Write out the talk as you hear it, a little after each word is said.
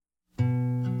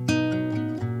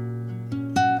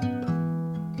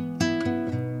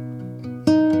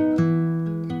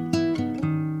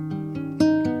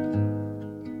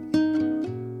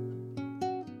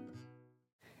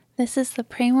This is the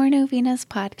Pray More Novenas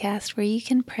podcast where you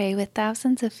can pray with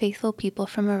thousands of faithful people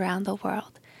from around the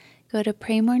world. Go to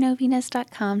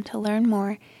praymorenovenas.com to learn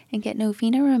more and get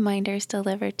novena reminders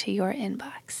delivered to your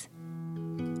inbox.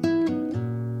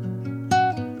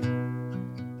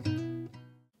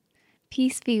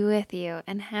 Peace be with you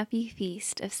and happy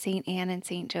feast of St. Anne and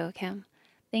St. Joachim.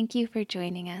 Thank you for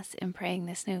joining us in praying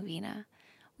this novena.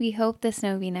 We hope this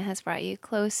novena has brought you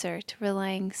closer to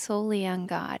relying solely on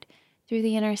God through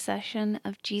the intercession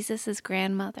of Jesus'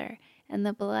 grandmother and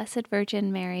the Blessed Virgin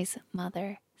Mary's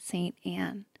mother, St.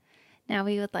 Anne. Now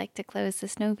we would like to close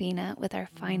this novena with our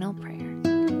final prayer.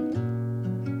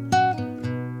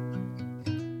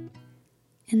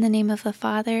 In the name of the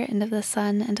Father, and of the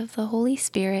Son, and of the Holy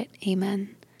Spirit,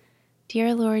 Amen.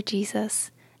 Dear Lord Jesus,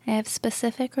 I have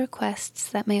specific requests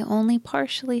that may only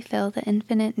partially fill the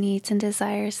infinite needs and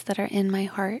desires that are in my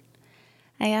heart.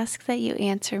 I ask that you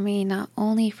answer me not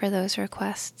only for those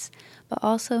requests, but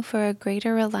also for a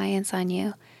greater reliance on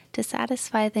you to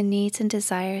satisfy the needs and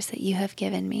desires that you have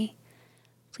given me.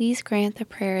 Please grant the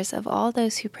prayers of all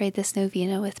those who prayed this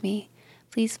novena with me.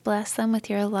 Please bless them with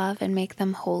your love and make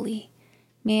them holy.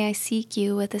 May I seek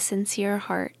you with a sincere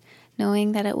heart,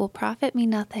 knowing that it will profit me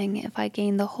nothing if I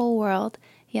gain the whole world,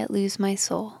 yet lose my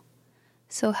soul.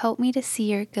 So help me to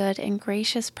see your good and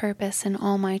gracious purpose in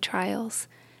all my trials.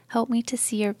 Help me to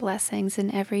see your blessings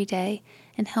in every day,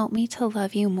 and help me to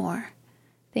love you more.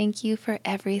 Thank you for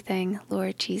everything,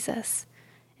 Lord Jesus.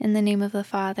 In the name of the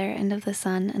Father, and of the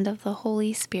Son, and of the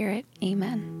Holy Spirit,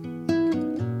 Amen.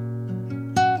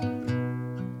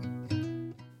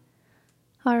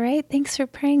 All right, thanks for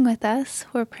praying with us.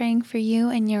 We're praying for you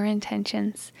and your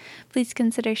intentions. Please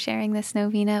consider sharing this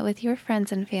novena with your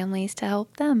friends and families to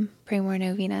help them pray more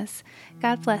novenas.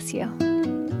 God bless you.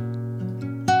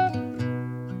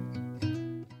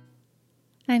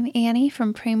 I'm Annie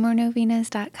from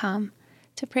praymorenovenas.com.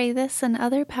 To pray this and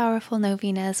other powerful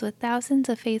novenas with thousands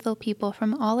of faithful people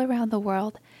from all around the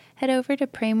world, head over to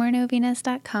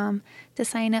praymorenovenas.com to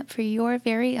sign up for your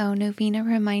very own novena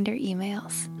reminder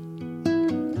emails.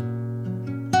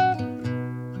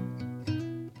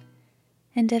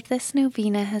 And if this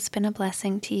novena has been a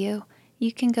blessing to you,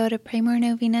 you can go to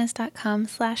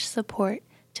praymorenovenas.com/support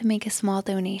to make a small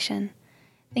donation.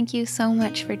 Thank you so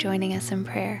much for joining us in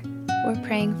prayer. We're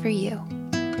praying for you.